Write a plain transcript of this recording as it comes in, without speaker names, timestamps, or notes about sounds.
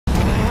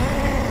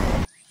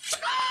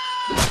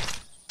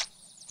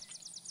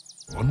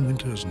One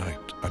winter's night,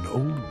 an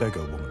old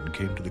beggar woman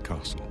came to the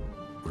castle.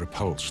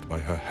 Repulsed by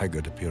her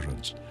haggard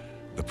appearance,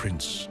 the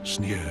prince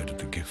sneered at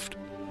the gift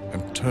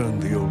and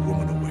turned the old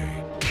woman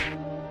away.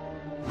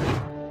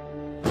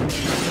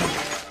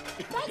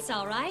 That's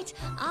all right.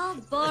 I'll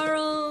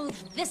borrow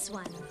this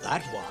one.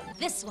 That one.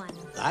 This one.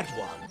 That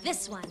one.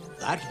 This one.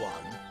 That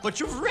one. But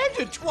you've read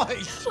it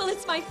twice. Well,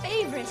 it's my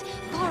favorite.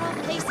 Borrow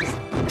places.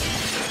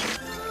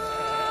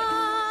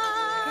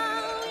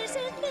 Oh,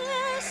 isn't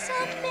this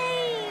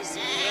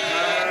amazing?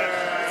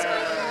 It's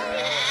my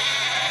favorite.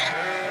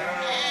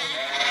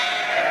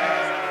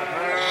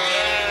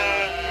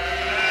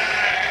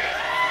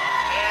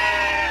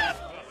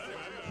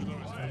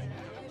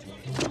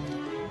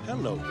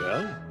 Hello,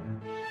 Belle.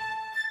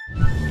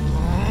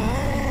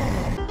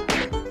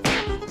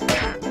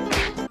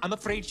 I'm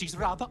afraid she's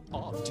rather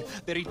odd,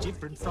 very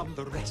different from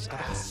the rest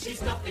of us.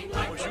 She's nothing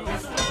like you.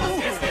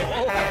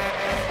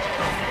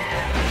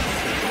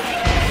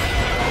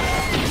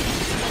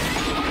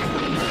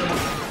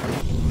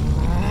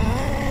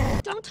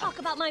 Don't talk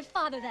about my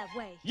father that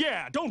way.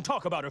 Yeah, don't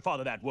talk about her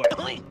father that way.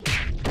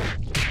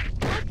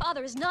 My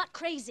father is not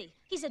crazy.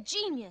 He's a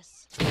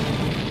genius.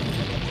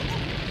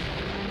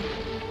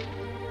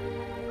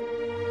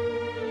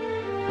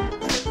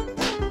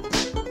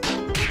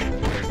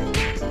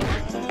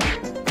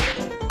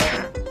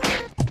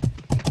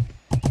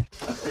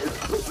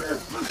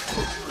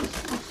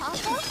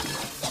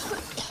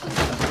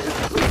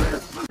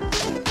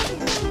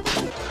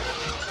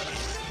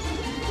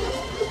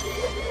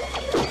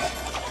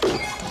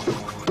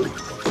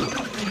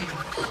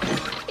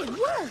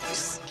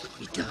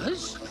 It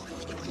does?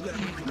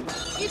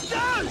 It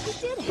does! He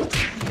did it!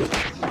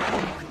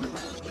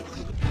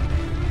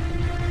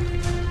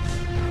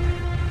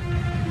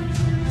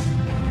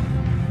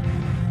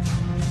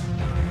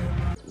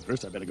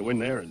 First, I better go in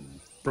there and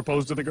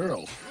propose to the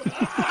girl.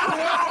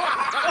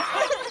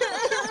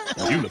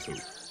 Now, you, LeFou.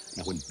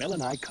 Now, when Belle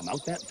and I come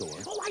out that door...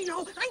 Oh, I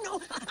know.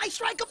 I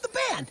strike up the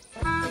band.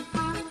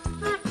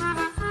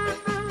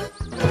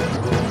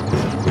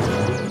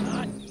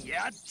 Not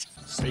yet.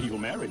 Say you'll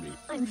marry me.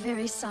 I'm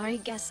very sorry,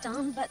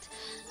 Gaston, but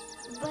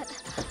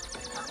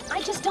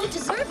I just don't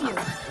deserve you.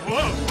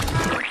 Whoa!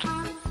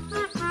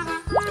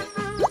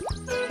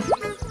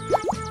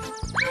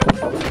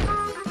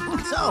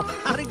 So,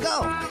 how'd it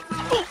go?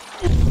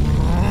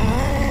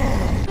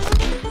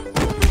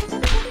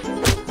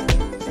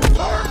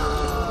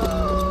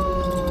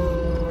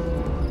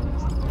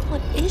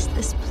 What is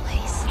this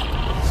place?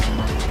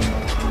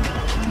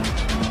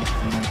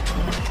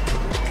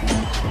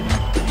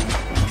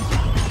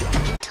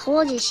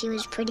 Told you she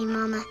was pretty,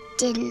 Mama,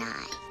 didn't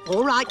I?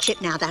 All right,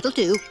 Chip, now that'll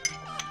do.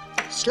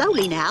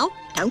 Slowly now,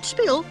 don't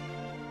spill.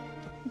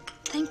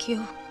 Thank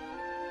you.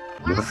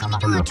 Want to see me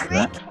do a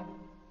trick?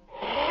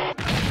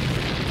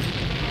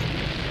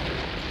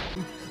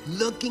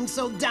 Looking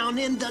so down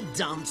in the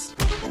dumps.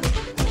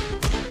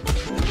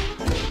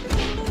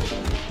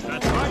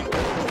 That's right.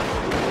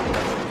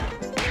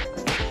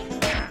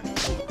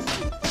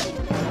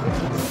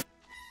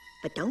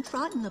 But don't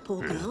frighten the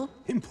poor girl.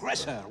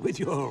 Impress her with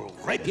your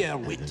rapier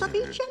wit. But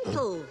be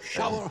gentle.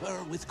 Shower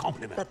her with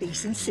compliments. But be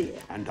sincere.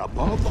 And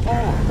above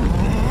all,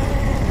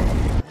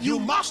 you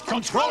must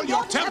control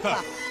your temper.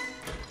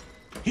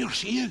 Here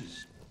she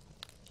is.